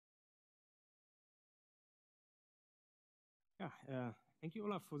Thank you,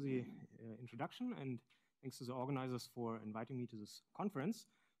 Olaf, for the introduction, and thanks to the organizers for inviting me to this conference.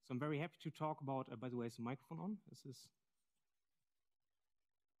 So I'm very happy to talk about, by the way, is the microphone on? Is this,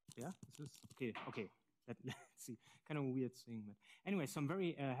 okay. Let's see, kind of a weird thing. But anyway, so I'm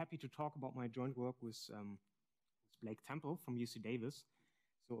very happy to talk about my joint work with Blake Temple from UC Davis,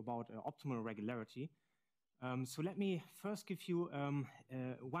 so about optimal regularity. So let me first give you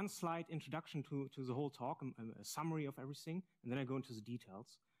one slide introduction to the whole talk, a summary of everything, and then I go into the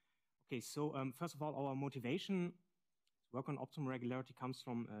details. Okay, so first of all, our motivation to work on optimal regularity comes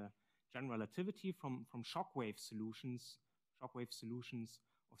from general relativity, from shockwave solutions of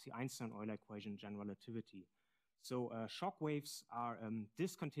the Einstein-Euler equation, general relativity. So shockwaves are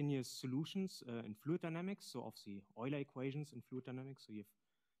discontinuous solutions in fluid dynamics, so of the Euler equations in fluid dynamics. So you have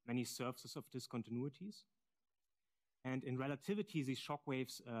many surfaces of discontinuities. And in relativity, these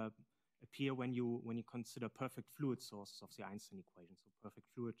shockwaves appear when you consider perfect fluid sources of the Einstein equation, so perfect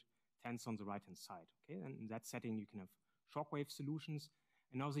fluid tensor on the right-hand side. Okay, and in that setting, you can have shockwave solutions.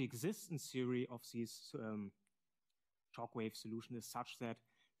 And now the existence theory of these shockwave solution is such that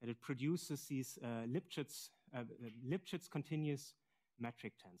it produces these Lipschitz continuous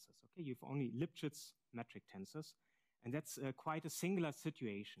metric tensors. Okay, you have only Lipschitz metric tensors, and that's quite a singular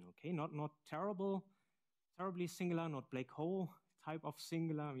situation. Okay, not terribly singular, not black hole type of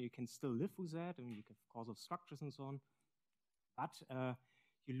singular. I mean, you can still live with that, and you can have causal structures and so on. But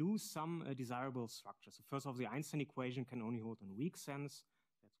you lose some desirable structures. So first of all, the Einstein equation can only hold in a weak sense.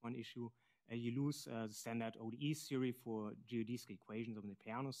 That's one issue. You lose the standard ODE theory for geodesic equations of the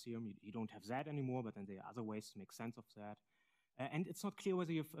Peano's theorem. You don't have that anymore, but then there are other ways to make sense of that. And it's not clear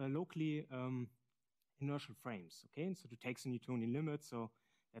whether you have locally inertial frames. Okay, and so to take the Newtonian limit, so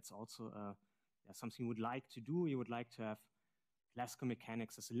that's also something you would like to do. You would like to have classical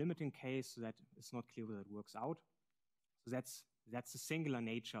mechanics as a limiting case, so that it's not clear whether it works out. So that's the singular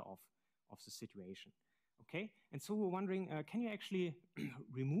nature of the situation. Okay, and so we're wondering, can you actually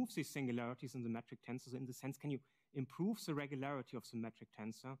remove these singularities in the metric tensor? In the sense, can you improve the regularity of the metric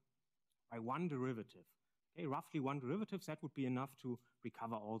tensor by one derivative? Okay, roughly one derivative, that would be enough to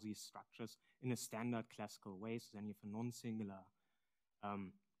recover all these structures in a standard classical way. So then you have a non-singular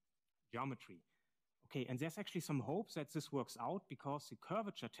geometry. Okay, and there's actually some hopes that this works out because the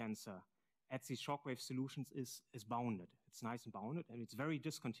curvature tensor at these shockwave solutions is bounded. It's nice and bounded, and it's very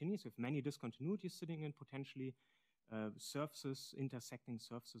discontinuous. We have many discontinuities sitting in potentially surfaces, intersecting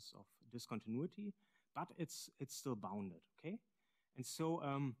surfaces of discontinuity, but it's still bounded, okay? And so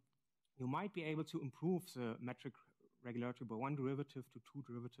you might be able to improve the metric regularity by one derivative to two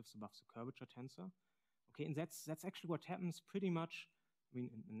derivatives above the curvature tensor. Okay, and that's actually what happens pretty much, I mean,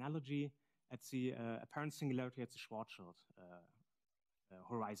 an analogy at the apparent singularity at the Schwarzschild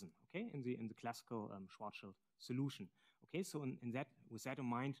horizon, okay, in the classical Schwarzschild solution. Okay, so with that in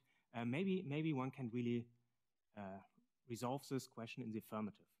mind, maybe one can really resolve this question in the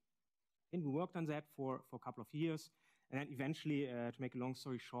affirmative. And we worked on that for a couple of years, and then eventually, to make a long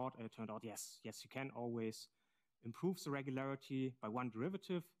story short, it turned out yes, you can always improve the regularity by one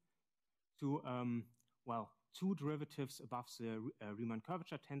derivative to two derivatives above the Riemann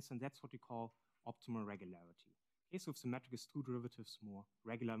curvature tensor, and that's what we call optimal regularity. Okay, so if the metric is two derivatives more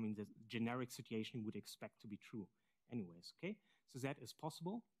regular, I mean the generic situation you would expect to be true anyways, okay? So that is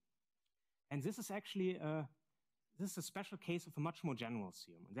possible. And this is actually, this is a special case of a much more general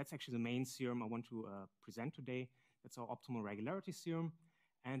theorem. And that's actually the main theorem I want to present today. That's our optimal regularity theorem.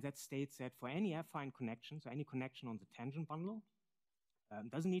 And that states that for any affine connection, so any connection on the tangent bundle,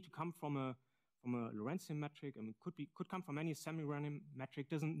 doesn't need to come from a Lorentzian metric. I mean, could come from any semi-random metric,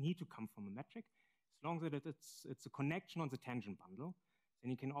 doesn't need to come from a metric. As long as it's a connection on the tangent bundle,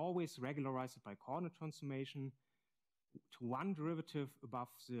 then you can always regularize it by coordinate transformation to one derivative above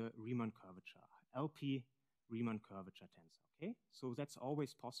the Riemann curvature, LP Riemann curvature tensor, okay? So that's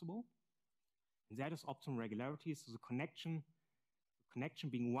always possible. And that is optimal regularity. So the connection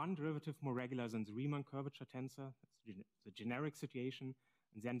being one derivative more regular than the Riemann curvature tensor, that's the generic situation.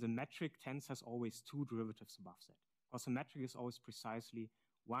 And then the metric tensor has always two derivatives above that. Because the metric is always precisely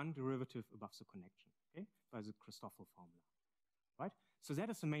one derivative above the connection, okay, by the Christoffel formula, right? So that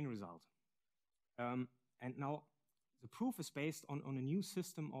is the main result. And now the proof is based on a new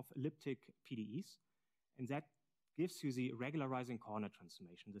system of elliptic PDEs, and that gives you the regularizing coordinate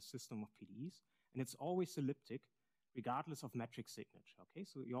transformation, the system of PDEs, and it's always elliptic, regardless of metric signature, okay?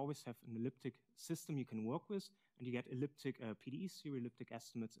 So you always have an elliptic system you can work with, and you get elliptic PDE theory, elliptic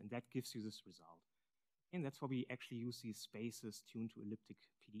estimates, and that gives you this result. And that's why we actually use these spaces tuned to elliptic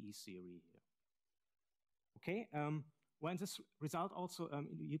PDE theory here. Okay, Well, and this result also,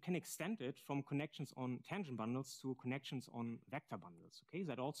 you can extend it from connections on tangent bundles to connections on vector bundles. Okay,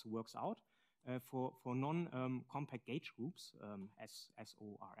 that also works out for non-compact gauge groups,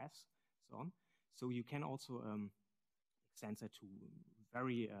 SORS, so on. So you can also extend that to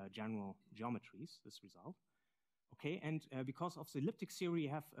very general geometries, this result. Okay, and because of the elliptic theory, you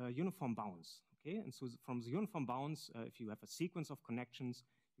have uniform bounds. Okay, and so from the uniform bounds, if you have a sequence of connections,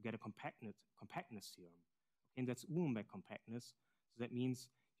 you get a compactness theorem. Okay, and that's Uhlenbeck compactness. So that means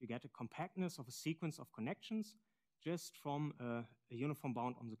you get a compactness of a sequence of connections just from a uniform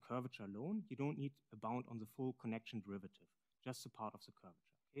bound on the curvature alone. You don't need a bound on the full connection derivative, just a part of the curvature.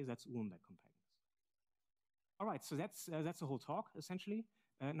 Okay, that's Uhlenbeck compactness. All right, so that's the whole talk, essentially.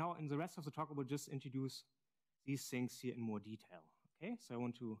 Now, in the rest of the talk, I will just introduce these things here in more detail. Okay, so I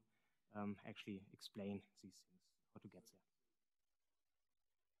want to actually explain these things, how to get there.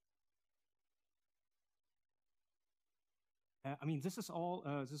 I mean, this is all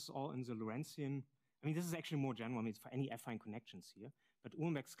in the Lorentzian. I mean, this is actually more general. I mean, it's for any affine connections here. But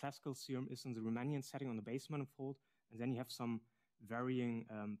Uhlenbeck's classical theorem is in the Riemannian setting on the base manifold, and then you have some varying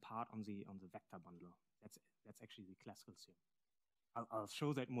part on the vector bundle. That's actually the classical theorem. I'll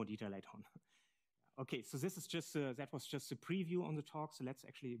show that in more detail later on. Okay, so this is just that was just a preview on the talk. So let's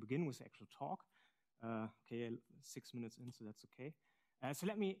actually begin with the actual talk. Okay, 6 minutes in, so that's okay. So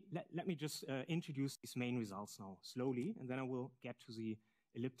let me just introduce these main results now slowly, and then I will get to the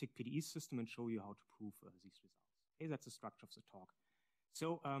elliptic PDE system and show you how to prove these results. Okay, that's the structure of the talk.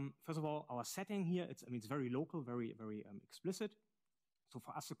 So first of all, our setting here, it's very local, very explicit. So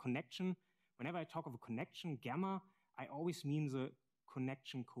for us, a connection, whenever I talk of a connection, gamma, I always mean the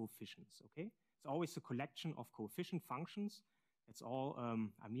connection coefficients, okay? It's always a collection of coefficient functions. That's all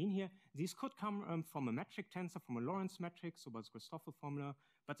I mean here. These could come from a metric tensor, from a Lorentz metric, so by the Christoffel formula,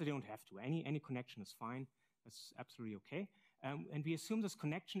 but they don't have to. Any connection is fine. That's absolutely okay. And we assume this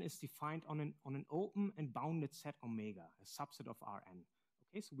connection is defined on an open and bounded set omega, a subset of Rn.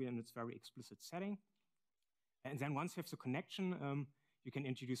 Okay, so we're in this very explicit setting. And then once you have the connection, you can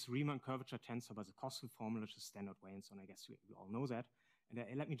introduce Riemann curvature tensor by the Kossel formula, which is standard way, and so on. I guess we all know that.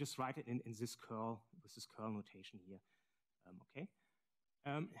 And let me just write it in this curl, with this curl notation here. Okay.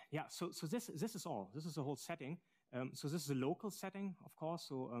 Yeah, so this is all. This is the whole setting. So this is a local setting, of course.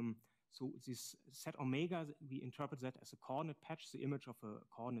 So this set omega, we interpret that as a coordinate patch, the image of a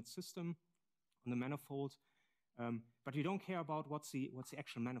coordinate system on the manifold. But we don't care about what the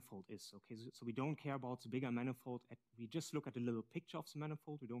actual manifold is. Okay, so we don't care about the bigger manifold. We just look at a little picture of the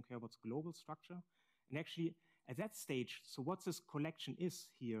manifold. We don't care about the global structure. And actually, at that stage, so what this collection is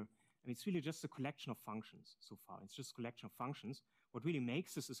here, and it's really just a collection of functions so far. It's just a collection of functions. What really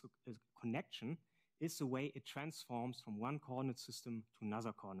makes this a connection is the way it transforms from one coordinate system to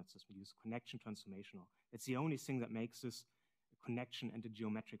another coordinate system. We use connection transformation. It's the only thing that makes this a connection and a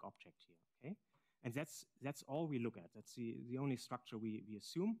geometric object here. Okay, and that's all we look at. That's the only structure we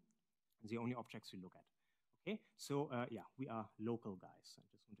assume, and the only objects we look at. Okay, so yeah, we are local guys. I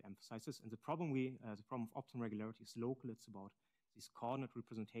just want to emphasize this. And the problem of optimal regularity is local. It's about these coordinate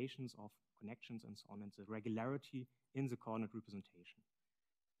representations of connections and so on, and the regularity in the coordinate representation.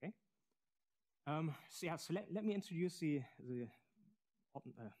 Okay. So yeah, so let me introduce the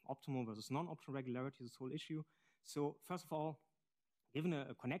optimal versus non-optimal regularity, this whole issue. So first of all, given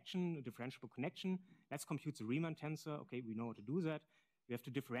a connection, a differentiable connection, let's compute the Riemann tensor. Okay, we know how to do that. We have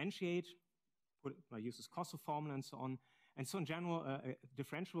to differentiate. I use this Kossel formula and so on. And so in general, a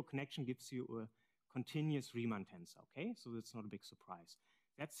differentiable connection gives you a continuous Riemann tensor, okay? So that's not a big surprise.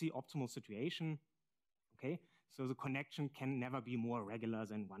 That's the optimal situation, okay? So the connection can never be more regular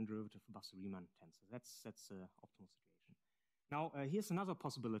than one derivative above the Riemann tensor. That's the optimal situation. Now, here's another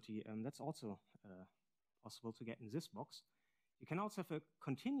possibility, that's also possible to get in this box. You can also have a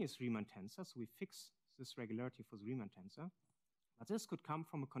continuous Riemann tensor, so we fix this regularity for the Riemann tensor. But this could come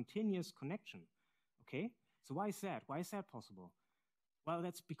from a continuous connection, okay? So why is that? Why is that possible? Well,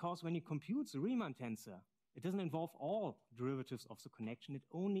 that's because when you compute the Riemann tensor, it doesn't involve all derivatives of the connection. It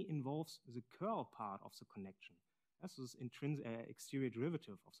only involves the curl part of the connection. That's this intrinsic exterior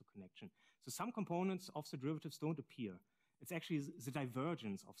derivative of the connection. So some components of the derivatives don't appear. It's actually the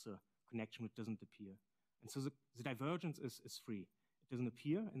divergence of the connection which doesn't appear. And so the divergence is free. It doesn't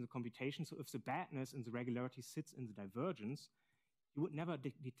appear in the computation. So if the badness in the regularity sits in the divergence, you would never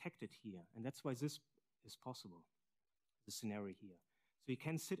detect it here. And that's why this is possible, the scenario here. So you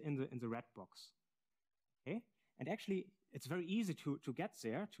can sit in the red box, okay? And actually, it's very easy to get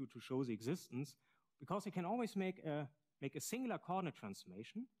there, to show the existence, because you can always make a singular coordinate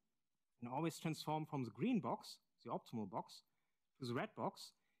transformation and always transform from the green box, the optimal box, to the red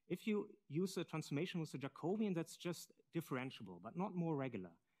box. If you use the transformation with the Jacobian, that's just differentiable, but not more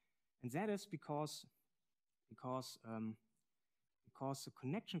regular. And that is because the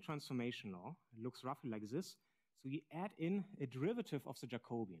connection transformation law looks roughly like this. So you add in a derivative of the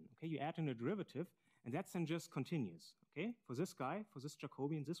Jacobian. Okay, you add in a derivative, and that's then just continuous. Okay, for this guy, for this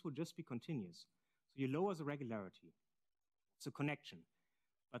Jacobian, this would just be continuous. So you lower the regularity. It's a connection.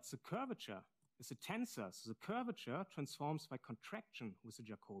 But the curvature is a tensor. So the curvature transforms by contraction with the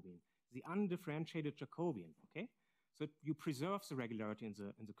Jacobian, the undifferentiated Jacobian. Okay, so you preserve the regularity in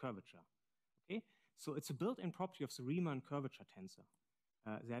the curvature. Okay, so it's a built-in property of the Riemann curvature tensor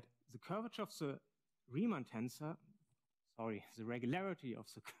that the curvature of the Riemann tensor, the regularity of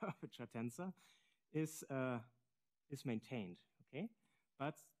the curvature tensor is maintained. Okay,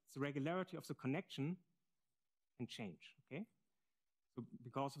 but the regularity of the connection can change. Okay, so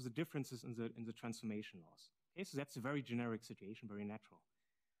because of the differences in the transformation laws. Okay, so that's a very generic situation, very natural.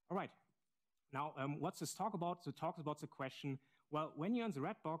 All right. Now, what's this talk about? So it talks about the question, well, when you're in the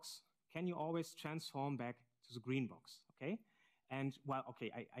red box, can you always transform back to the green box? Okay, and well,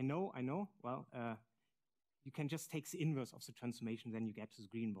 okay, I know. Well, you can just take the inverse of the transformation, then you get to the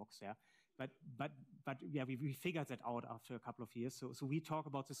green box. Yeah, but yeah, we figured that out after a couple of years. So we talk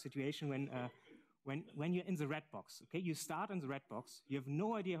about the situation when you're in the red box. Okay, you start in the red box, you have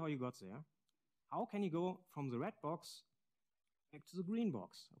no idea how you got there. How can you go from the red box back to the green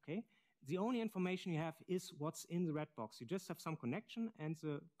box? Okay. The only information you have is what's in the red box. You just have some connection and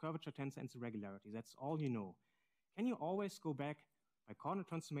the curvature tensor and the regularity. That's all you know. Can you always go back by coordinate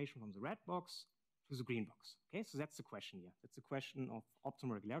transformation from the red box to the green box? Okay, so that's the question here. That's the question of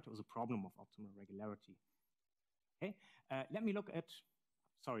optimal regularity, or the problem of optimal regularity. Okay, let me look at,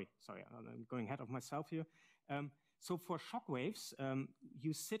 sorry, I'm going ahead of myself here. So for shock waves,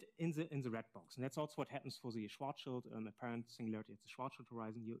 you sit in the red box, and that's also what happens for the Schwarzschild apparent singularity at the Schwarzschild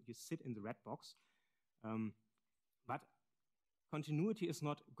horizon. You sit in the red box, but continuity is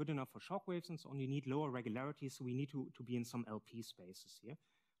not good enough for shock waves, and so on. You need lower regularity, so we need to be in some LP spaces here.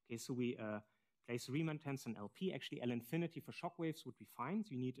 Okay, so we place Riemann tensor in LP. Actually, L infinity for shock waves would be fine.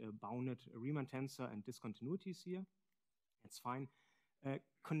 So you need a bounded Riemann tensor and discontinuities here. That's fine.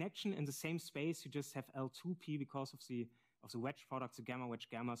 Connection in the same space, you just have L2P because of the wedge products, the gamma wedge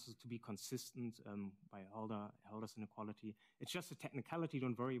gamma, so to be consistent by Hölder's inequality. It's just a technicality,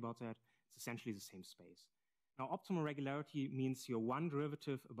 don't worry about that. It's essentially the same space. Now, optimal regularity means you're one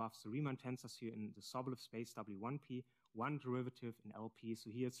derivative above the Riemann tensors here in the Sobolev space W1P, one derivative in LP.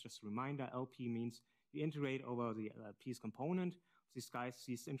 So here it's just a reminder, LP means you integrate over the LP's component. These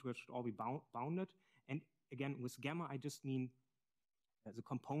integrals should all be bounded. And again, with gamma, I just mean the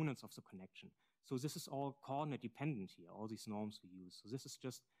components of the connection. So this is all coordinate dependent here, all these norms we use. So this is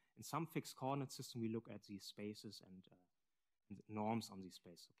just, in some fixed coordinate system, we look at these spaces and norms on these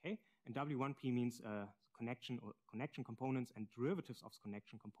spaces, okay? And W1P means connection components, and derivatives of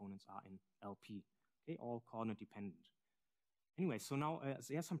connection components are in LP, okay? All coordinate dependent. Anyway, so now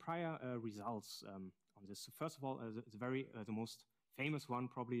there are some prior results on this. So first of all, the most famous one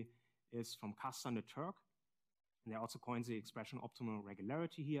probably is from Kazdan-DeTurck. And they also coined the expression optimal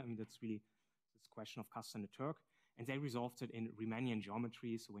regularity here. I mean, that's really this question of Kazdan-DeTurck. And they resolved it in Riemannian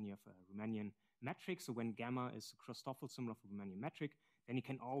geometry. So when you have a Riemannian metric, so when gamma is a Christoffel symbol of a Riemannian metric, then you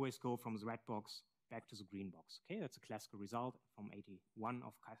can always go from the red box back to the green box. Okay, that's a classical result from 81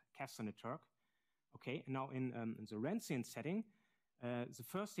 of Kazdan-DeTurck. Okay, and now in the Lorentzian setting, the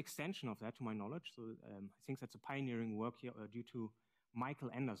first extension of that, to my knowledge, so I think that's a pioneering work here due to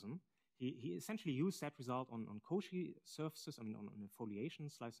Michael Anderson. He essentially used that result on Cauchy surfaces, I mean, on a foliation,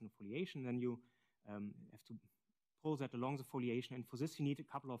 slice in a foliation. Then you have to pull that along the foliation. And for this, you need a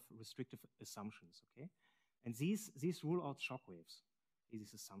couple of restrictive assumptions, okay? And these rule out shock waves,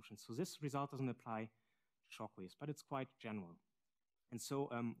 these assumptions. So this result doesn't apply to shock waves, but it's quite general. And so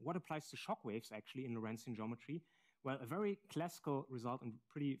what applies to shock waves, actually, in Lorentzian geometry? Well, a very classical result and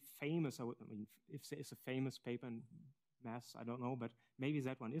pretty famous, I mean, if there is a famous paper in maths, I don't know, but maybe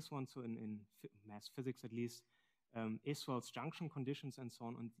that one is one, so in math physics at least, Isfield's junction conditions and so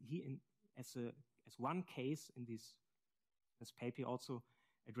on. And he, as one case in this paper, also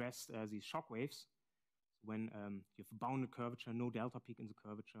addressed these shock waves when you have a bounded curvature, no delta peak in the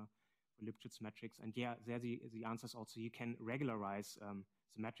curvature, for Lipschitz metrics. And yeah, there the answer is also you can regularize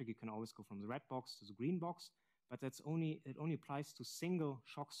the metric. You can always go from the red box to the green box, but it only applies to single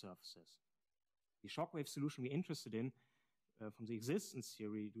shock surfaces. The shock wave solution we're interested in from the existence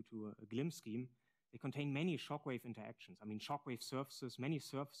theory due to a Glimm scheme, they contain many shockwave interactions. I mean, shockwave surfaces, many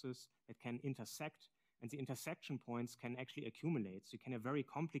surfaces that can intersect, and the intersection points can actually accumulate. So you can have very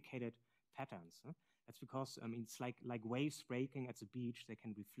complicated patterns. Huh? That's because it's like waves breaking at the beach. They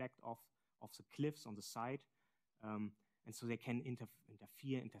can reflect off the cliffs on the side. and so they can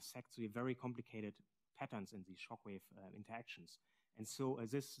interfere, intersect, so you have very complicated patterns in these shockwave interactions. And so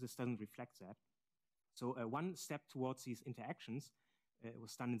this doesn't reflect that. So one step towards these interactions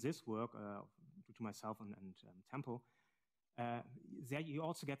was done in this work due to myself and Temple. There you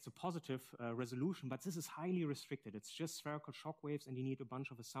also get the positive resolution, but this is highly restricted. It's just spherical shock waves, and you need a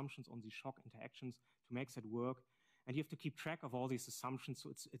bunch of assumptions on these shock interactions to make that work. And you have to keep track of all these assumptions, so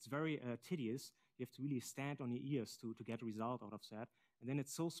it's very tedious. You have to really stand on your ears to get a result out of that. And then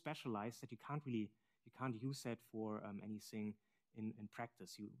it's so specialized that you can't use that for anything in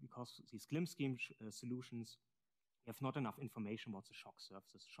practice. Because these glimpse scheme solutions, you have not enough information about the shock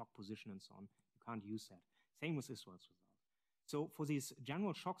surfaces, shock position, and so on. You can't use that. Same with Israel's result. So for these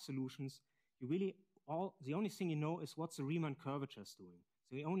general shock solutions, the only thing you know is what the Riemann curvature is doing.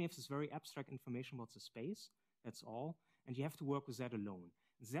 So you only have this very abstract information about the space, that's all, and you have to work with that alone.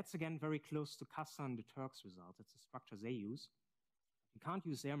 And that's again very close to Kazdan-DeTurck's result. That's the structure they use. You can't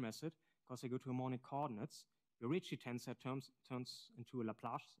use their method because they go to harmonic coordinates. Your Ricci tensor turns into a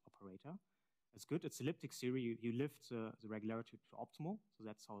Laplace operator. That's good. It's elliptic theory. You lift the regularity to optimal, so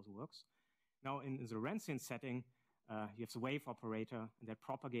that's how it works. Now in the Lorentzian setting, you have the wave operator, and that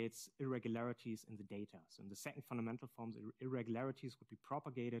propagates irregularities in the data. So in the second fundamental form, the irregularities would be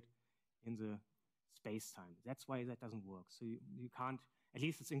propagated in the space-time. That's why that doesn't work. So you can't, at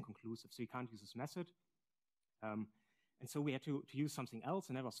least it's inconclusive, so you can't use this method. And so we had to use something else,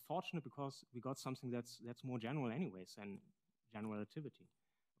 and that was fortunate because we got something that's more general anyways than general relativity.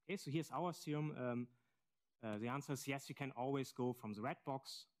 Okay, so here's our theorem. The answer is yes, you can always go from the red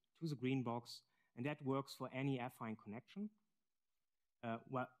box to the green box, and that works for any affine connection.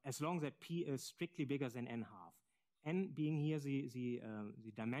 Well, as long as that P is strictly bigger than n half. N being here the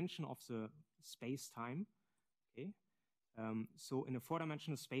dimension of the space-time. Okay, so in a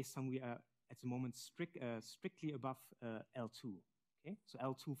four-dimensional space-time, we are at the moment strictly above L2. Okay, so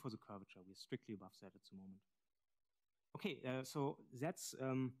L2 for the curvature. We're strictly above that at the moment. Okay, so that's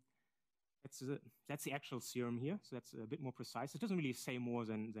the actual theorem here. So that's a bit more precise. It doesn't really say more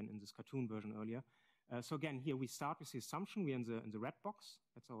than in this cartoon version earlier. So again, here we start with the assumption. We're in the red box.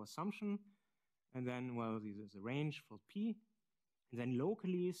 That's our assumption. And then, well, the range for P. And then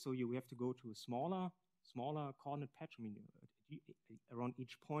locally, so we have to go to a smaller coordinate patch. I mean, around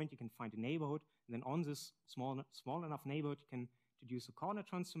each point, you can find a neighborhood. And then on this small enough neighborhood, you can introduce a coordinate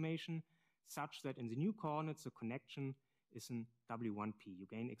transformation such that in the new coordinates, the connection is in W1P. You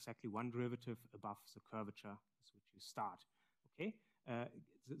gain exactly one derivative above the curvature with which you start. Okay,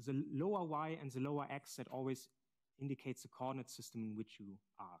 the lower y and the lower x, that always indicates the coordinate system in which you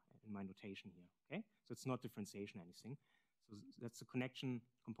are in my notation here. Okay, so it's not differentiation or anything. So that's the connection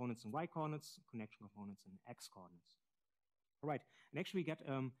components in y coordinates, connection components in x coordinates. All right, and actually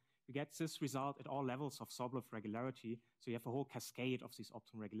we get this result at all levels of Sobolev regularity. So you have a whole cascade of these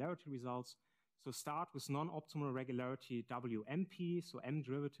optimal regularity results. So start with non-optimal regularity WMP, so M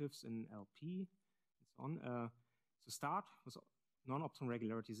derivatives in LP, and so on. So start with non-optimal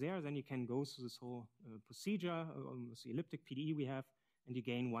regularities there, then you can go through this whole procedure with the elliptic PDE we have, and you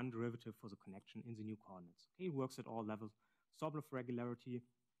gain one derivative for the connection in the new coordinates. Okay, it works at all levels. Sobolev regularity. You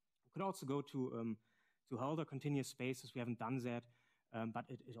could also go to Hölder continuous spaces. We haven't done that, but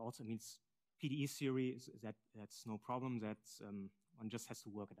it also means PDE theory. That's no problem. That's one just has to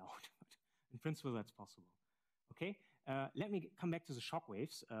work it out. In principle, that's possible. Okay, let me come back to the shock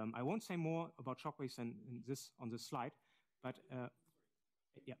waves. I won't say more about shock waves than on this slide, but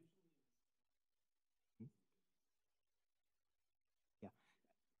yeah. Yeah,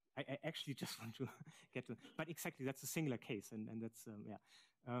 I actually just want to get to, but exactly, that's a singular case, and that's,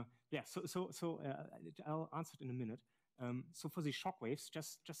 yeah. Yeah, so I'll answer it in a minute. So for the shock waves,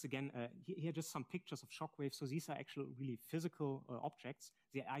 just again, here are just some pictures of shock waves. So these are actually really physical objects.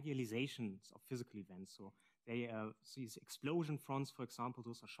 They're idealizations of physical events. So these explosion fronts, for example,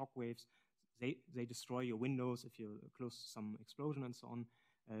 those are shock waves. They destroy your windows if you're close to some explosion and so on.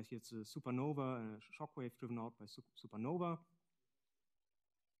 Here's a supernova, a shock wave driven out by supernova.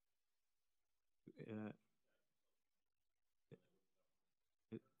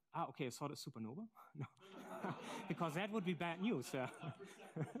 Okay, I saw the supernova. No, because that would be bad news.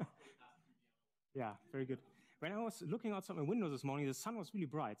 Yeah, very good. When I was looking outside my window this morning, the sun was really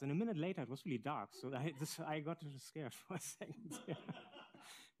bright, and a minute later it was really dark. So I got scared for a second. Yeah.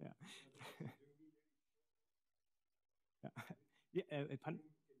 Yeah. Yeah.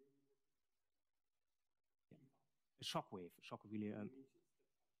 A shock wave, really.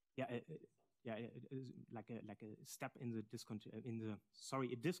 Yeah. Yeah, like a step in the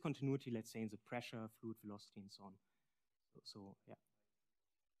discontinuity, let's say, in the pressure, fluid velocity, and so on. So yeah.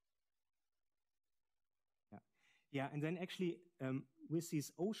 Yeah. Yeah, and then actually with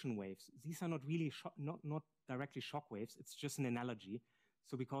these ocean waves, these are not really not directly shock waves. It's just an analogy.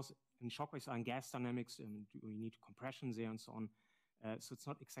 So because shock waves are in gas dynamics, we need compression there and so on. So it's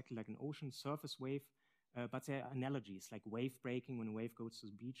not exactly like an ocean surface wave, but there are analogies like wave breaking. When a wave goes to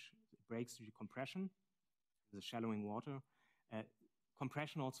the beach, it breaks due to compression, the shallowing water.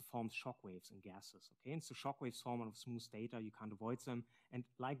 Compression also forms shock waves in gases, okay? And so shock waves form out of smooth data, you can't avoid them. And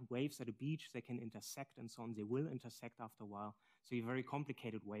like waves at a beach, they can intersect and so on. They will intersect after a while. So you have very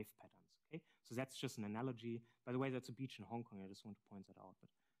complicated wave patterns, okay? So that's just an analogy. By the way, that's a beach in Hong Kong. I just want to point that out,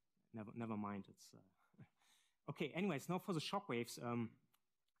 but never mind. It's okay, anyways, now for the shock waves,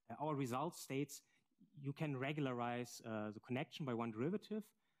 our result states you can regularize the connection by one derivative.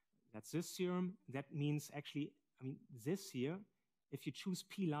 That's this theorem. That means actually, this here, if you choose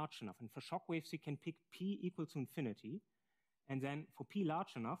p large enough, and for shock waves, you can pick p equal to infinity. And then for p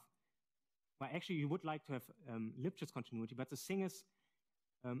large enough, well, actually, you would like to have Lipschitz continuity, but the thing is,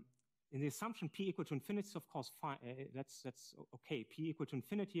 in the assumption p equal to infinity, of course, fine, that's okay. P equal to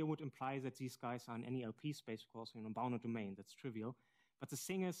infinity would imply that these guys are in any LP space, of course, bounded domain. That's trivial. But the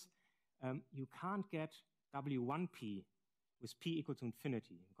thing is, you can't get W1p with p equal to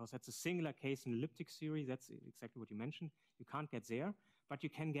infinity, because that's a singular case in elliptic theory. That's exactly what you mentioned. You can't get there, but you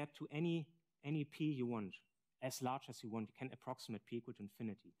can get to any p you want, as large as you want. You can approximate p equal to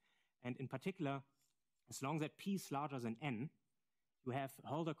infinity. And in particular, as long as that p is larger than n, you have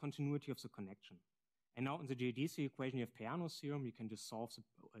Hölder continuity of the connection. And now in the geodesic equation, you have Peano's theorem. You can just solve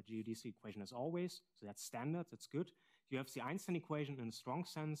the geodesic equation as always. So that's standard, that's good. You have the Einstein equation in a strong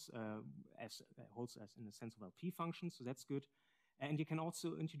sense, as holds as in the sense of LP functions, so that's good. And you can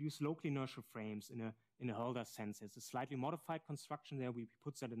also introduce local inertial frames in a Hölder sense. It's a slightly modified construction there. We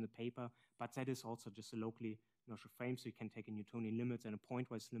put that in the paper, but that is also just a locally inertial frame, so you can take a Newtonian limit and a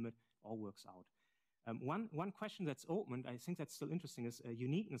pointwise limit, all works out. One question that's open, and I think that's still interesting, is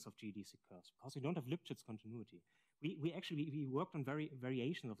uniqueness of geodesic curves, because we don't have Lipschitz continuity. We worked on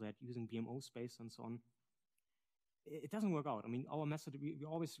variations of that using BMO space and so on. It doesn't work out. Our method,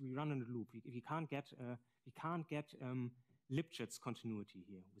 we run in a loop. We can't get Lipschitz continuity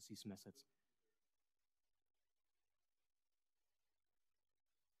here with these methods.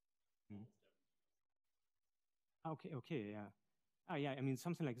 Okay, yeah. Yeah,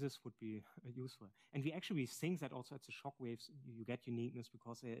 something like this would be useful. And we think that also at the shock waves, you get uniqueness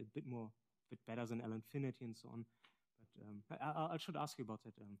because they're a bit better than L infinity and so on. But I should ask you about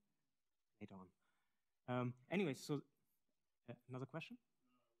that later on. Anyway, so another question?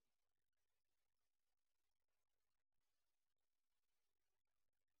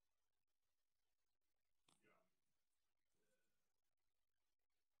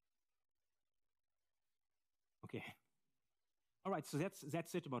 Okay. All right, so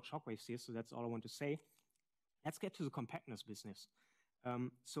that's it about shockwaves here. So that's all I want to say. Let's get to the compactness business.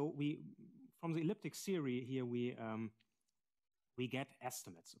 So from the elliptic theory here, we get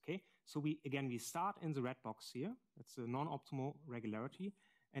estimates, okay? So we start in the red box here. That's the non-optimal regularity.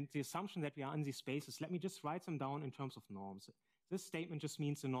 And the assumption that we are in these spaces, let me just write them down in terms of norms. This statement just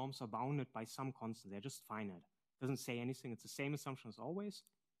means the norms are bounded by some constant. They're just finite. It doesn't say anything. It's the same assumption as always.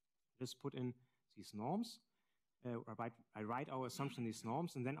 Just put in these norms. I write our assumption in these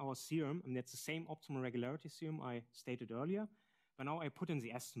norms, and then our theorem, and that's the same optimal regularity theorem I stated earlier, but now I put in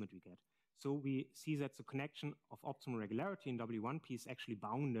the estimate we get. So we see that the connection of optimal regularity in W1p is actually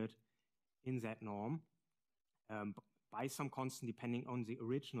bounded in that norm by some constant depending on the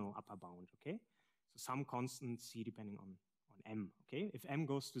original upper bound, okay? So some constant C depending on M, okay? If M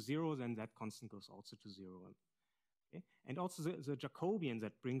goes to 0, then that constant goes also to 0. Okay? And also the Jacobian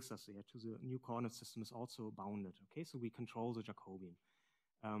that brings us there to the new coordinate system is also bounded. Okay, so we control the Jacobian.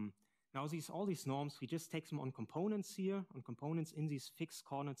 Now all these norms, we just take them on components here, on components in this fixed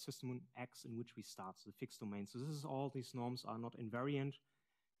coordinate system X in which we start, so the fixed domain. So this is all these norms are not invariant,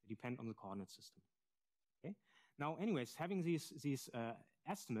 they depend on the coordinate system. Okay. Now, anyways, having these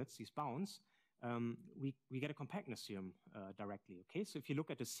estimates, these bounds, we get a compactness theorem directly. Okay, so if you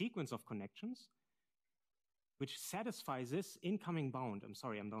look at the sequence of connections, which satisfies this incoming bound. I'm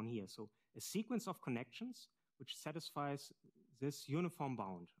sorry, I'm down here. So a sequence of connections which satisfies this uniform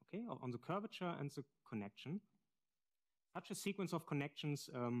bound, okay, on the curvature and the connection. Such a sequence of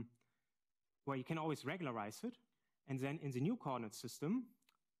connections where you can always regularize it. And then in the new coordinate system,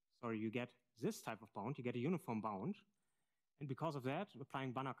 you get this type of bound, you get a uniform bound. And because of that,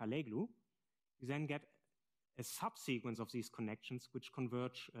 applying Banach-Alleglu, you then get a subsequence of these connections which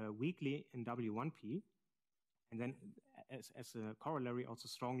converge weakly in W1p. And then as a corollary, also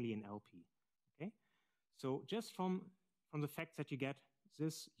strongly in LP, okay? So just from the fact that you get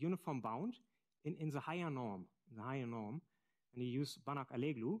this uniform bound in the higher norm, the higher norm, and you use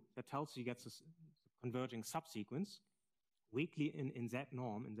Banach-Alleglu, that tells you gets this converging subsequence weakly in that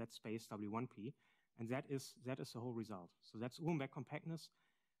norm, in that space W1P, and that is the whole result. So that's Uhlenbeck compactness,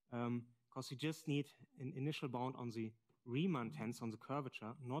 because you just need an initial bound on the Riemann tensor, on the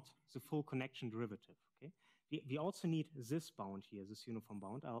curvature, not the full connection derivative. Okay, we also need this bound here, this uniform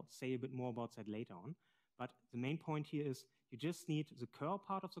bound. I'll say a bit more about that later on. But the main point here is you just need the curl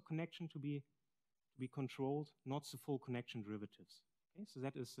part of the connection to be controlled, not the full connection derivatives. Okay, so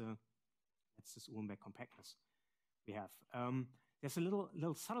that's this Uhlenbeck compactness we have. There's a little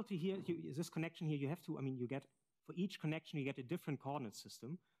subtlety here. This connection here, you have to, you get, for each connection, you get a different coordinate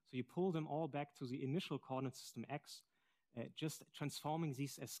system. So you pull them all back to the initial coordinate system X, just transforming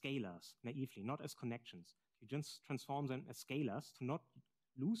these as scalars naively, not as connections. You just transform them as scalars to not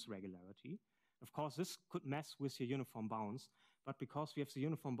lose regularity. Of course, this could mess with your uniform bounds, but because we have the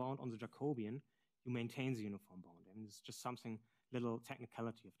uniform bound on the Jacobian, you maintain the uniform bound. And it's just something, little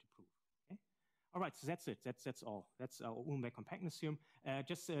technicality you have to prove. Okay? All right, so that's it. That's all. That's our Uhlenbeck compactness theorem.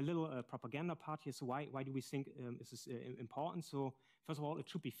 Just a little propaganda part here. So why do we think is this important? So first of all, it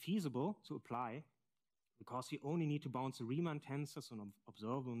should be feasible to apply, because you only need to bound the Riemann tensor, so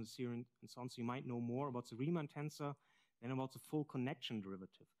observable in the theorem and so on. So you might know more about the Riemann tensor than about the full connection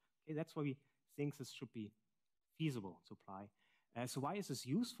derivative. Okay, that's why we think this should be feasible to apply. So why is this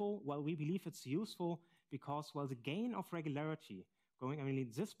useful? Well, we believe it's useful because, well, the gain of regularity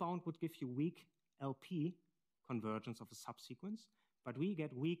this bound would give you weak LP convergence of a subsequence, but we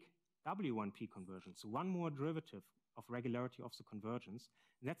get weak W1P convergence. So one more derivative of regularity of the convergence.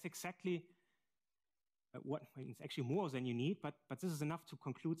 And that's exactly it's actually more than you need, but this is enough to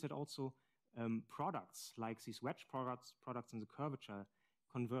conclude that also products like these wedge products in the curvature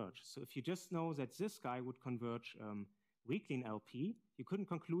converge. So if you just know that this guy would converge weakly in LP, you couldn't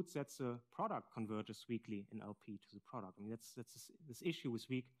conclude that the product converges weakly in LP to the product. That's this issue with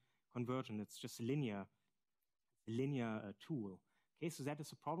weak convergence. It's just a linear tool. Okay, so that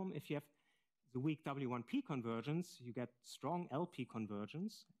is a problem. If you have the weak W1P convergence, you get strong LP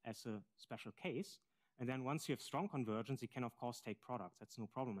convergence as a special case. And then once you have strong convergence, you can, of course, take products. That's no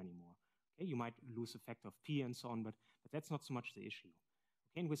problem anymore. Okay, you might lose a factor of P and so on, but that's not so much the issue.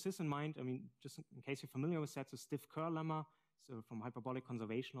 Okay, and with this in mind, just in case you're familiar with that, the stiff curl lemma, so from hyperbolic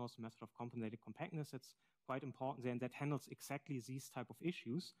conservation laws, method of compensated compactness, that's quite important there, and that handles exactly these type of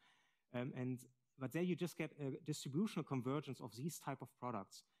issues. But there you just get a distributional convergence of these type of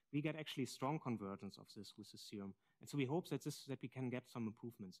products. We get actually strong convergence of this with this theorem. And so we hope that we can get some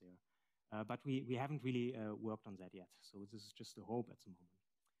improvements there. But we haven't really worked on that yet. So this is just a hope at the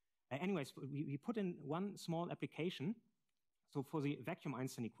moment. Anyways, we put in one small application. So for the vacuum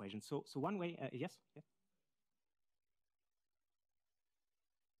Einstein equation. So one way, yes? Yeah.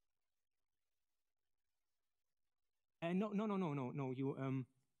 No.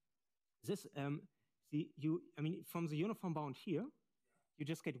 You from the uniform bound here, you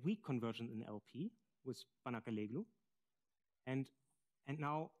just get weak convergence in LP with Banach-Alleglu, and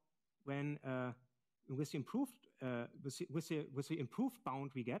now when with the improved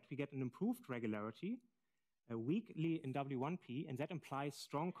bound we get an improved regularity, weakly in W1P, and that implies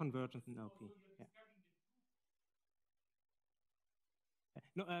strong convergence in LP. Yeah.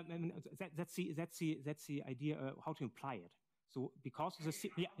 No, that's the idea how to imply it. So because of the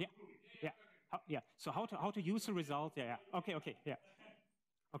So how to use the result? Yeah. Okay. Yeah.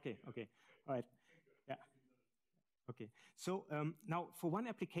 Okay. All right. Yeah. Okay. So now for one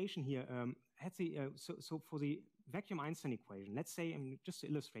application here, so for the vacuum Einstein equation, let's say, just to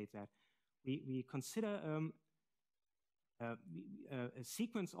illustrate that, we consider a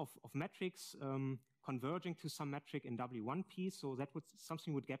sequence of metrics converging to some metric in W1P. So that would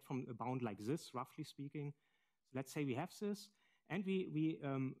something would get from a bound like this, roughly speaking. So let's say we have this, and we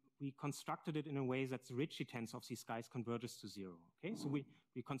constructed it in a way that the Ricci tensor of these guys converges to 0. Okay, so we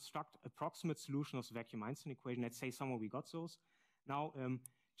construct approximate solution of the vacuum Einstein equation. Let's say somewhere we got those. Now,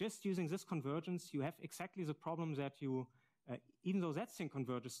 just using this convergence, you have exactly the problem that you, even though that thing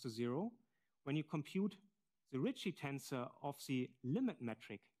converges to 0, when you compute the Ricci tensor of the limit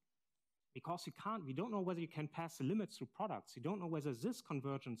metric, because we don't know whether you can pass the limits through products. You don't know whether this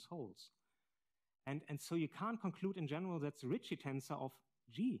convergence holds. And so you can't conclude in general that the Ricci tensor of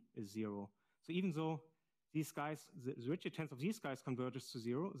G is 0. So even though these guys, the Ricci tensor of these guys converges to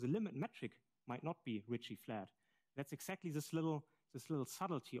 0, the limit metric might not be Ricci flat. That's exactly this little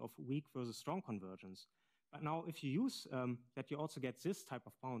subtlety of weak versus strong convergence. But now if you use that, you also get this type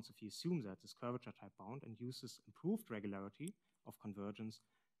of bounds. If you assume that, this curvature type bound, and use this improved regularity of convergence,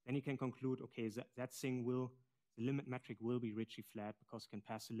 then you can conclude, okay, that thing will the limit metric will be Ricci flat because you can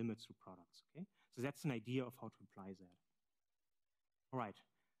pass the limits through products, okay? So that's an idea of how to apply that. All right,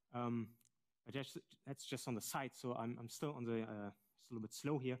 but that's just on the side, so I'm still on the, it's a little bit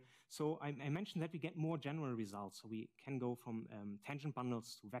slow here. So I mentioned that we get more general results, so we can go from tangent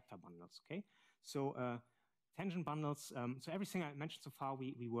bundles to vector bundles, okay? So tangent bundles, so everything I mentioned so far,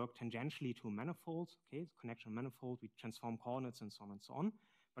 we work tangentially to a manifold, okay? Connection manifold, we transform coordinates and so on and so on.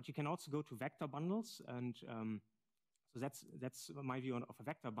 But you can also go to vector bundles, and so that's my view of a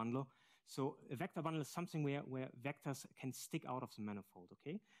vector bundle. So a vector bundle is something where vectors can stick out of the manifold,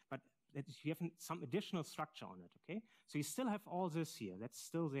 okay? But that you have some additional structure on it, okay? So you still have all this here, that's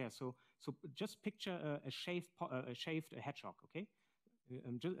still there. So just picture a shaved hedgehog, okay?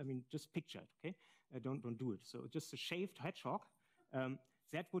 Just picture it, okay? Don't do it. So just a shaved hedgehog.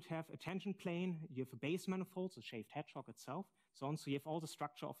 That would have a tangent plane. You have a base manifold, the shaved hedgehog itself, so on. So you have all the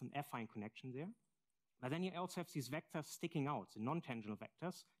structure of an affine connection there. But then you also have these vectors sticking out, the non-tangential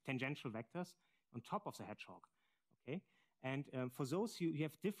vectors, tangential vectors on top of the hedgehog, okay? And for those, you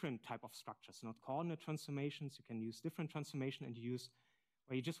have different type of structures, not coordinate transformations. You can use different transformation, and you use,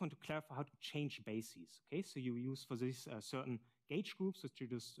 where you just want to clarify how to change bases, okay? So you use for this certain gauge groups that you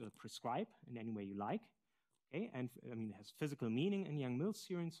just prescribe in any way you like, okay? And it has physical meaning in Yang-Mills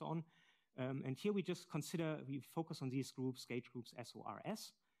theory and so on. And here we just consider, we focus on these groups, gauge groups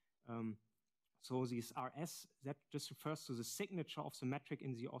SORS. So these RS, that just refers to the signature of the metric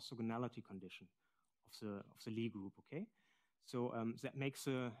in the orthogonality condition of the Lie group, okay? So that makes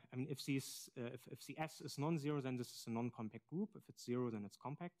if the S is non-zero, then this is a non-compact group. If it's zero, then it's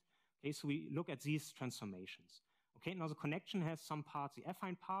compact. Okay, so we look at these transformations. Okay, now the connection has some parts, the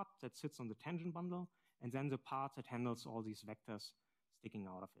affine part that sits on the tangent bundle, and then the part that handles all these vectors sticking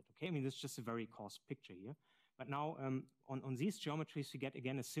out of it. Okay, this is just a very coarse picture here. But now on these geometries, we get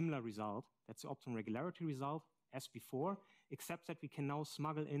again a similar result. That's the optimum regularity result as before, except that we can now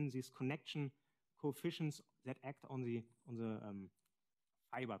smuggle in these connection coefficients that act on the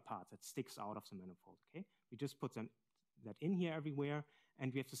fiber part that sticks out of the manifold. Okay, we just put that in here everywhere,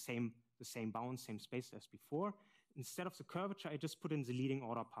 and we have the same bound, same space as before. Instead of the curvature, I just put in the leading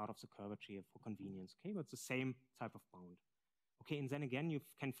order part of the curvature here for convenience. Okay, but it's the same type of bound. Okay, and then again, you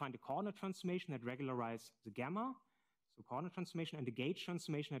can find a coordinate transformation that regularizes the gamma, so coordinate transformation, and the gauge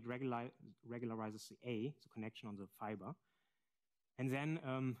transformation that regularizes the A, the connection on the fiber. And then,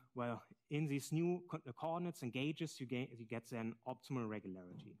 well, in these new coordinates and gauges, you get then optimal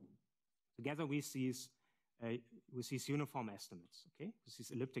regularity. Together with these uniform estimates, okay, with these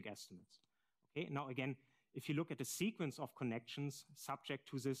elliptic estimates. Okay, now again, if you look at the sequence of connections subject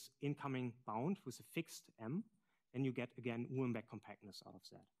to this incoming bound with a fixed M, then you get, again, Uhlenbeck compactness out of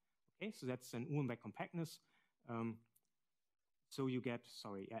that. Okay, so that's an Uhlenbeck compactness. So you get,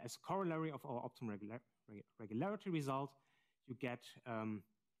 as a corollary of our optimal regularity result, you get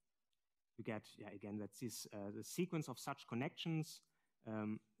again, that's the sequence of such connections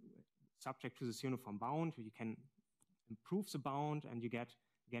subject to this uniform bound. You can improve the bound, and you get,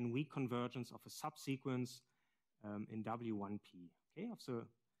 again, weak convergence of a subsequence in W1P, okay, of the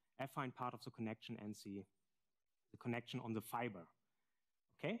affine part of the connection and the connection on the fiber.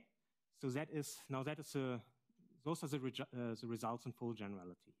 Okay, so those are the results in full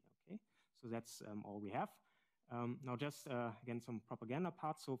generality. Okay, so that's all we have. Now just again some propaganda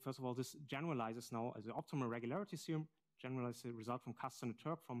parts. So first of all, this generalizes now as the optimal regularity theorem, generalizes the result from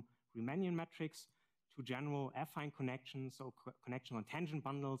Kazdan-DeTurck from Riemannian metrics to general affine connections, so connection on tangent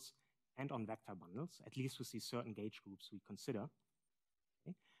bundles and on vector bundles, at least with these certain gauge groups we consider.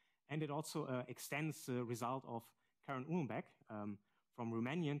 Okay. And it also extends the result of Uhlenbeck from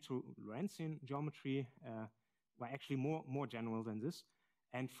Riemannian to Lorentzian geometry, were actually more general than this,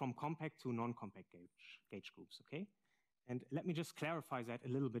 and from compact to non-compact gauge groups, okay? And let me just clarify that a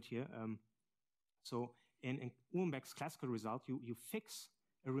little bit here. So in Uhlenbeck's classical result, you fix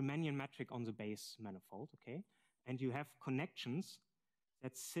a Riemannian metric on the base manifold, okay? And you have connections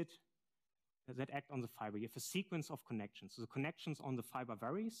that act on the fiber. You have a sequence of connections. So the connections on the fiber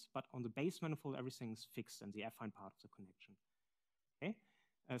varies, but on the base manifold, everything is fixed in the affine part of the connection, okay?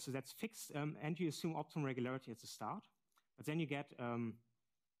 So that's fixed, and you assume optimum regularity at the start, but then you get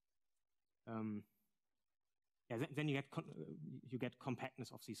you get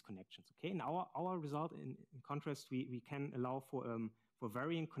compactness of these connections. Okay, in our result, in contrast, we can allow for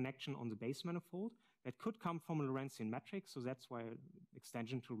varying connection on the base manifold that could come from a Lorentzian metric. So that's why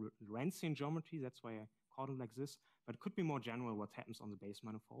extension to Lorentzian geometry. That's why I called it like this. But it could be more general what happens on the base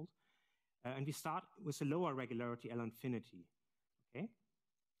manifold. And we start with a lower regularity L infinity. Okay,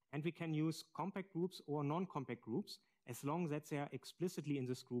 And we can use compact groups or non-compact groups as long as they are explicitly in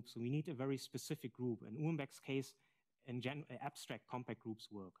this group. So we need a very specific group. In Uhlenbeck's case, in abstract compact groups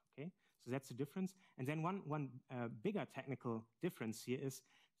work, okay? So that's the difference. And then one bigger technical difference here is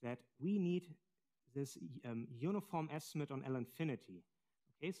that we need this uniform estimate on L infinity.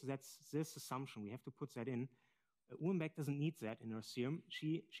 Okay, so that's this assumption. We have to put that in. Uhlenbeck doesn't need that in her theorem.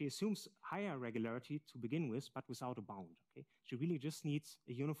 She assumes higher regularity to begin with, but without a bound. Okay, she really just needs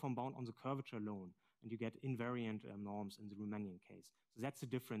a uniform bound on the curvature alone, and you get invariant norms in the Riemannian case. So that's the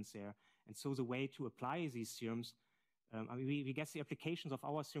difference there. And so the way to apply these theorems, I mean, we guess the applications of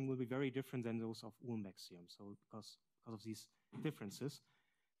our theorem will be very different than those of Uhlenbeck's theorem. So because of these differences,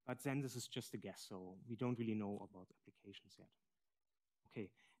 but then this is just a guess. So we don't really know about the applications yet. Okay.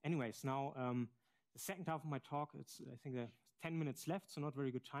 Anyways, now. The second half of my talk, I think there are 10 minutes left, so not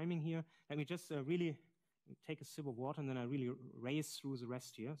very good timing here. Let me just really take a sip of water, and then I really race through the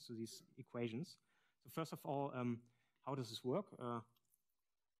rest here, so these equations. So first of all, how does this work?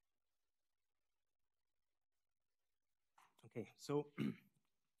 Okay, so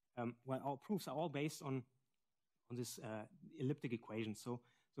well, our proofs are all based on this elliptic equation. So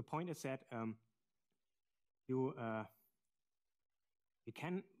the point is that you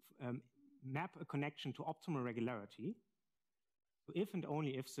can map a connection to optimal regularity, so if and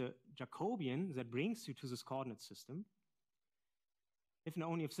only if the Jacobian that brings you to this coordinate system, if and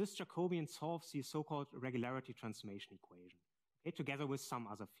only if this Jacobian solves the so-called regularity transformation equation, okay, together with some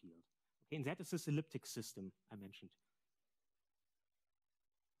other field. Okay, and that is this elliptic system I mentioned.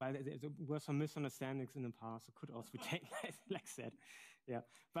 But there were some misunderstandings in the past. It could also be taken like that. Yeah,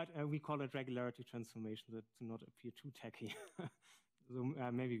 but we call it regularity transformation to not appear too tacky. So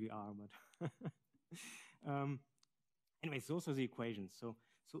maybe we are, but anyways, those are the equations. So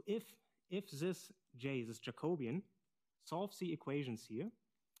if this J, this Jacobian, solves the equations here,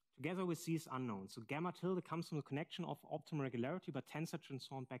 together with these unknowns. So gamma tilde comes from the connection of optimal regularity, but tensor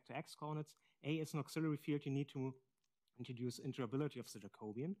transformed back to x coordinates. A is an auxiliary field. You need to introduce interoperability of the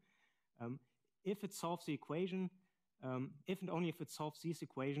Jacobian. If it solves the equation, if and only if it solves this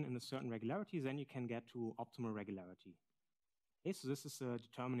equation in a certain regularity, then you can get to optimal regularity. Okay, so this is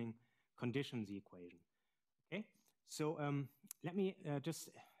determining condition, the equation. Okay, so let me just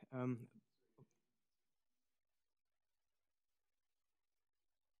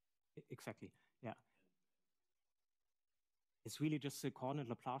exactly, yeah. It's really just the coordinate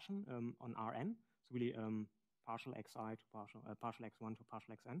Laplacian on Rn. So really partial xi to partial x1 to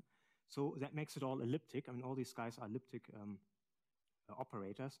partial xn. So that makes it all elliptic. I mean, all these guys are elliptic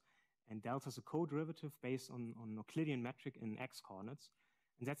operators. And delta is a co-derivative based on Euclidean metric in x coordinates.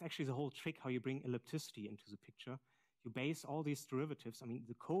 And that's actually the whole trick how you bring ellipticity into the picture. You base all these derivatives, I mean,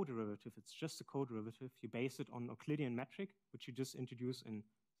 the co-derivative, it's just a co-derivative. You base it on Euclidean metric, which you just introduce in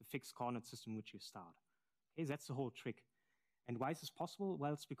the fixed coordinate system which you start. Okay, that's the whole trick. And why is this possible?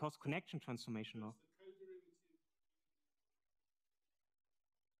 Well, it's because connection transformation law.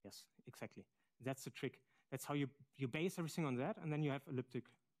 Yes, exactly. That's the trick. That's how you base everything on that, and then you have elliptic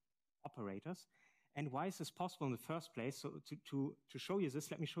operators. And why is this possible in the first place? So to show you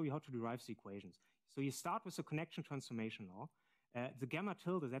this, let me show you how to derive the equations. So you start with the connection transformation law. The gamma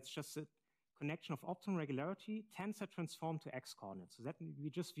tilde, that's just a connection of optimal regularity, tensor transformed to x coordinates. So that we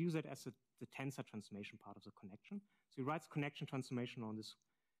just view that as the tensor transformation part of the connection. So you write the connection transformation law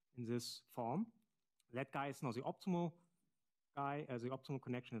in this form. That guy is now the optimal guy, the optimal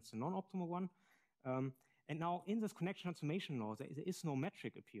connection, it's the non-optimal one. And now in this connection transformation law, there is no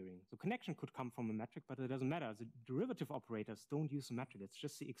metric appearing. The connection could come from a metric, but it doesn't matter. The derivative operators don't use a metric. It's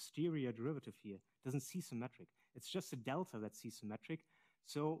just the exterior derivative here. It doesn't see symmetric. It's just a delta that sees symmetric.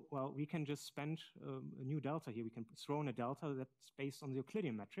 So, well, we can just spend a new delta here. We can throw in a delta that's based on the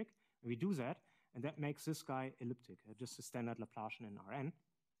Euclidean metric. And we do that, and that makes this guy elliptic, just a standard Laplacian in Rn.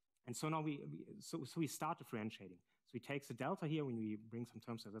 And so now we start differentiating. So we take the delta here when we bring some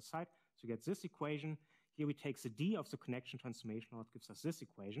terms to the other side. So we get this equation. Here we take the d of the connection transformation law. It gives us this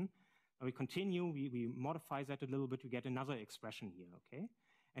equation. Now we continue. We modify that a little bit. We get another expression here, okay?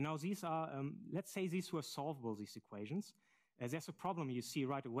 And now these are, let's say these were solvable, these equations. There's a problem you see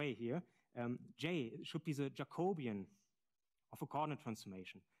right away here. J should be the Jacobian of a coordinate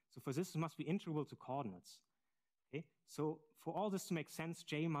transformation. So for this, it must be integral to coordinates. Okay? So for all this to make sense,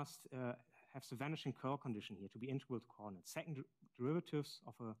 J must have the vanishing curl condition here to be integral to coordinates. Second derivatives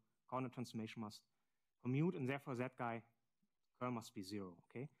of a coordinate transformation must commute, and therefore that guy curl must be 0.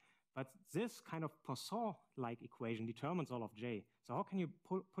 Okay? But this kind of Poisson-like equation determines all of J. So how can you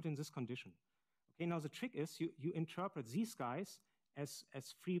put in this condition? Okay, now the trick is you interpret these guys as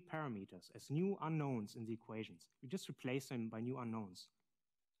free parameters, as new unknowns in the equations. You just replace them by new unknowns.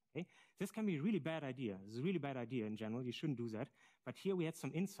 Okay? This can be a really bad idea. This is a really bad idea in general. You shouldn't do that. But here we had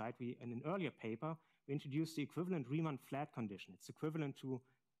some insight. In an earlier paper, we introduced the equivalent Riemann flat condition. It's equivalent to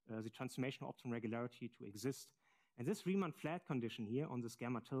the transformation of optimum regularity to exist. And this Riemann flat condition here on this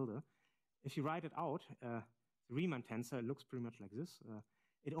gamma tilde, if you write it out, the Riemann tensor looks pretty much like this.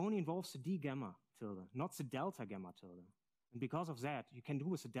 It only involves the d gamma tilde, not the delta gamma tilde. And because of that, you can do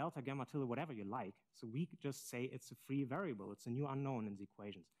with the delta gamma tilde whatever you like. So we just say it's a free variable. It's a new unknown in the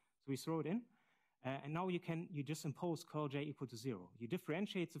equations. So we throw it in. And now you just impose curl j equal to 0. You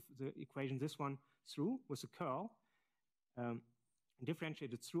differentiate the equation, this one, through with a curl, and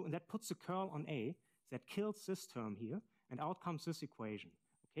differentiate it through, and that puts the curl on A, that kills this term here, and out comes this equation.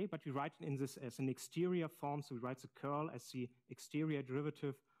 Okay, but we write it in this as an exterior form, so we write the curl as the exterior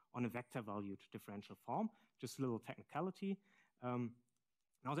derivative on a vector valued differential form, just a little technicality.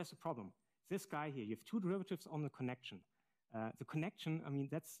 Now there's a problem. This guy here, you have two derivatives on the connection. The connection, I mean,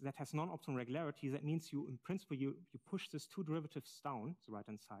 that has non-optimal regularity. That means in principle, you push these two derivatives down, the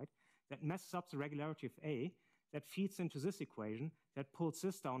right-hand side. That messes up the regularity of A. That feeds into this equation. That pulls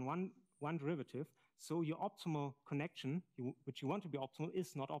this down one derivative. So your optimal connection, which you want to be optimal,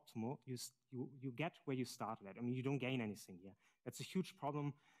 is not optimal. You get where you started at. I mean, you don't gain anything here. That's a huge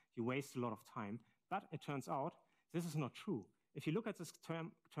problem. You waste a lot of time. But it turns out this is not true. If you look at this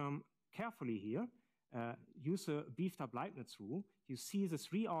term carefully here, use a beefed up Leibniz rule, you see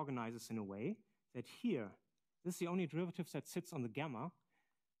this reorganizes in a way that here, this is the only derivative that sits on the gamma,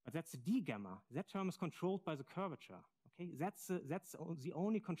 but that's the d gamma. That term is controlled by the curvature. Okay, that's the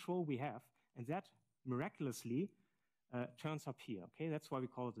only control we have, and that miraculously turns up here. Okay, that's why we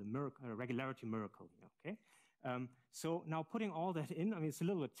call it the miracle, regularity miracle here. Okay, so now putting all that in, I mean, it's a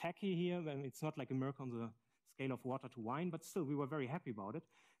little bit tacky here. I mean, it's not like a miracle on the scale of water to wine, but still, we were very happy about it.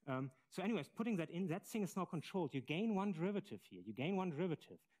 So anyways, putting that in, that thing is now controlled. You gain one derivative here. You gain one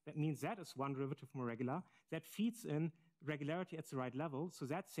derivative. That means that is one derivative more regular. That feeds in regularity at the right level, so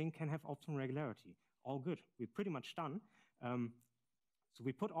that thing can have optimal regularity. All good. We're pretty much done. So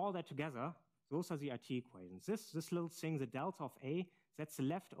we put all that together. Those are the IT equations. This little thing, the delta of A, that's the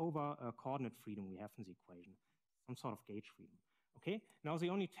leftover coordinate freedom we have in the equation, some sort of gauge freedom. Okay, now the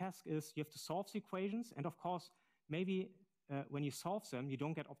only task is you have to solve the equations, and of course, maybe when you solve them, you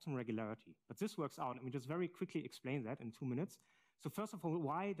don't get optimal regularity. But this works out. Let me just very quickly explain that in 2 minutes. So first of all,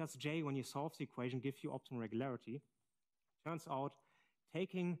 why does J, when you solve the equation, give you optimal regularity? Turns out,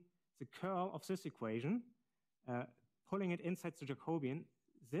 taking the curl of this equation, pulling it inside the Jacobian,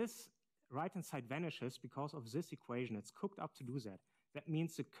 this right-hand side vanishes because of this equation. It's cooked up to do that. That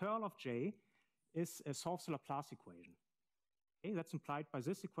means the curl of J solves the Laplace equation. Okay, that's implied by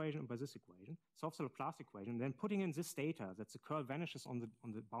this equation and by this equation. Solves the Laplace equation. Then putting in this data, that the curl vanishes on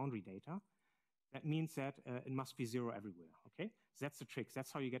the boundary data, that means that it must be 0 everywhere. Okay, so that's the trick.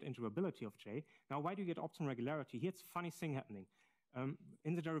 That's how you get interoperability of J. Now, why do you get optimal regularity? Here's a funny thing happening.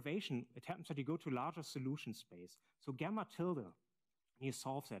 In the derivation, it happens that you go to a larger solution space. So gamma tilde, when you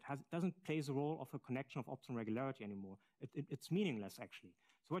solve that, doesn't play the role of a connection of optimal regularity anymore. It's meaningless, actually.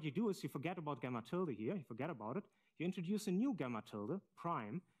 So what you do is you forget about gamma tilde here. You forget about it. You introduce a new gamma tilde,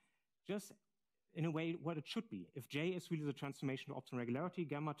 prime, just in a way what it should be. If J is really the transformation of optimal regularity,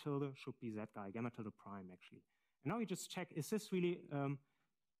 gamma tilde should be that guy, gamma tilde prime, actually. And now you just check, is this really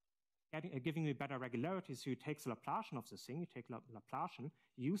giving me better regularity? So you take the Laplacian of this thing, you take Laplacian,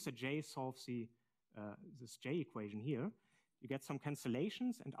 you use the J solves this J equation here, you get some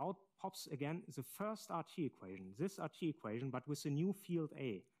cancellations, and out pops again the first RT equation, this RT equation, but with a new field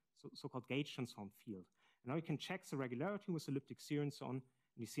A, so-called gauge transformed field. And now you can check the regularity with elliptic theory and so on, and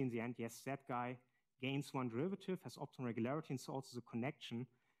you see in the end, yes, that guy gains one derivative, has optimal regularity, and so also the connection,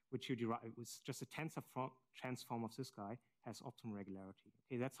 which you derive with just a tensor transform of this guy, has optimal regularity.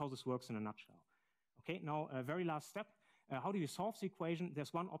 Okay, that's how this works in a nutshell. Okay, now very last step. How do you solve the equation?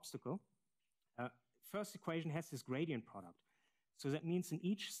 There's one obstacle. First equation has this gradient product. So that means in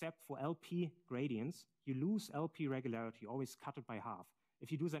each step for LP gradients, you lose LP regularity, always cut it by half.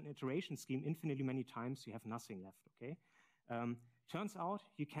 If you do that in iteration scheme infinitely many times, you have nothing left, okay? Turns out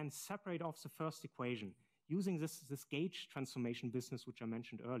you can separate off the first equation using this gauge transformation business, which I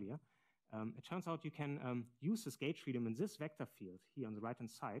mentioned earlier. It turns out you can use this gauge freedom in this vector field here on the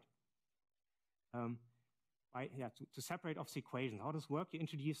right-hand side to separate off the equation. How does it work? You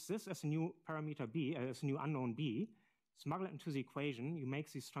introduce this as a new parameter B, as a new unknown B, smuggle it into the equation, you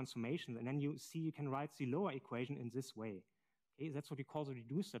make these transformations, and then you see you can write the lower equation in this way. Okay, that's what we call the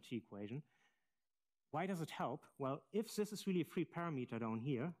reduced T equation. Why does it help? Well, if this is really a free parameter down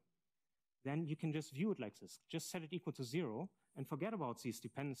here, then you can just view it like this. Just set it equal to 0 and forget about these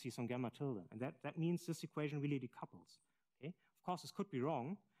dependencies on gamma tilde. And that means this equation really decouples. Okay? Of course, this could be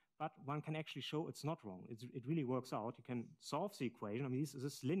wrong, but one can actually show it's not wrong. It really works out. You can solve the equation. I mean, this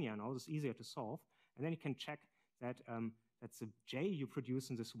is linear now. This is easier to solve. And then you can check that that's the J you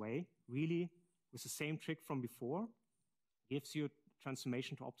produce in this way really, with the same trick from before, gives you a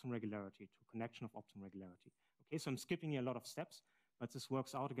transformation to optimum regularity, to connection of optimum regularity. Okay, so I'm skipping here a lot of steps, but this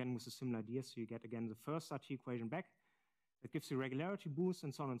works out again with a similar idea. So you get again the first RT equation back. That gives you regularity boost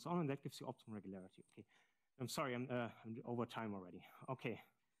and so on and so on, and that gives you optimum regularity. Okay, I'm sorry, I'm over time already. Okay,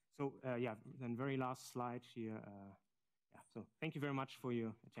 so yeah, then very last slide here. Yeah, so thank you very much for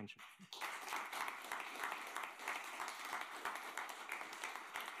your attention.